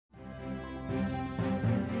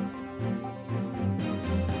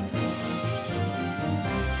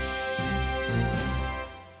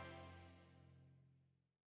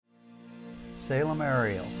Salem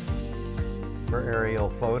Aerial. For aerial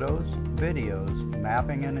photos, videos,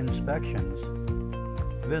 mapping, and inspections,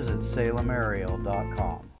 visit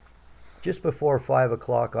SalemAerial.com. Just before 5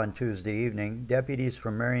 o'clock on Tuesday evening, deputies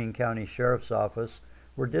from Marion County Sheriff's Office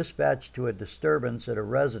were dispatched to a disturbance at a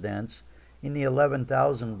residence in the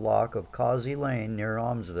 11,000 block of Causey Lane near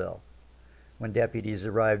Aumsville. When deputies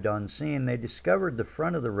arrived on scene, they discovered the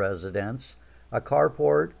front of the residence, a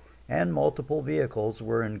carport, and multiple vehicles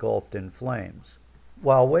were engulfed in flames.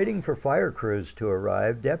 While waiting for fire crews to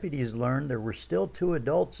arrive, deputies learned there were still 2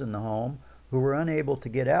 adults in the home who were unable to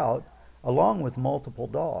get out, along with multiple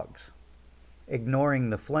dogs.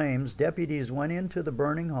 Ignoring the flames, deputies went into the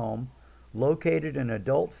burning home, located an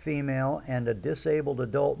adult female and a disabled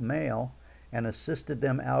adult male, and assisted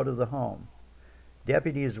them out of the home.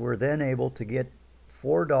 Deputies were then able to get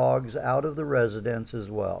 4 dogs out of the residence as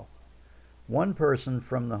well. 1 person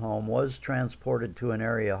from the home was transported to an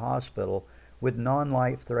area hospital with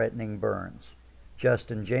non-life-threatening burns.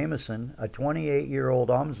 Justin Jameson, a 28-year-old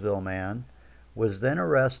Aumsville man, was then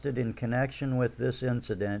arrested in connection with this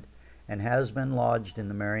incident and has been lodged in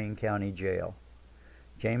the Marion County Jail.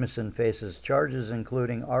 Jameson faces charges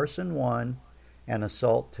including arson 1 and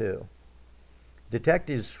assault 2.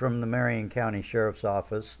 Detectives from the Marion County Sheriff's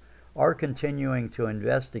Office are continuing to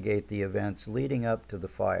investigate the events leading up to the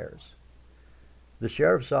fires. The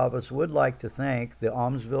Sheriff's Office would like to thank the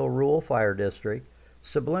Aumsville Rural Fire District,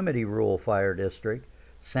 Sublimity Rural Fire District,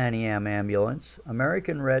 Santiam Ambulance,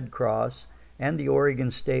 American Red Cross, and the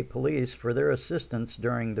Oregon State Police for their assistance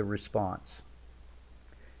during the response.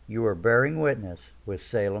 You are bearing witness with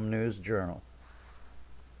Salem-News Journal.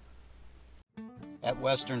 At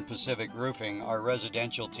Western Pacific Roofing, our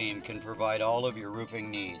residential team can provide all of your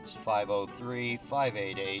roofing needs.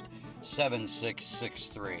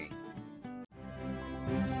 503-588-7663.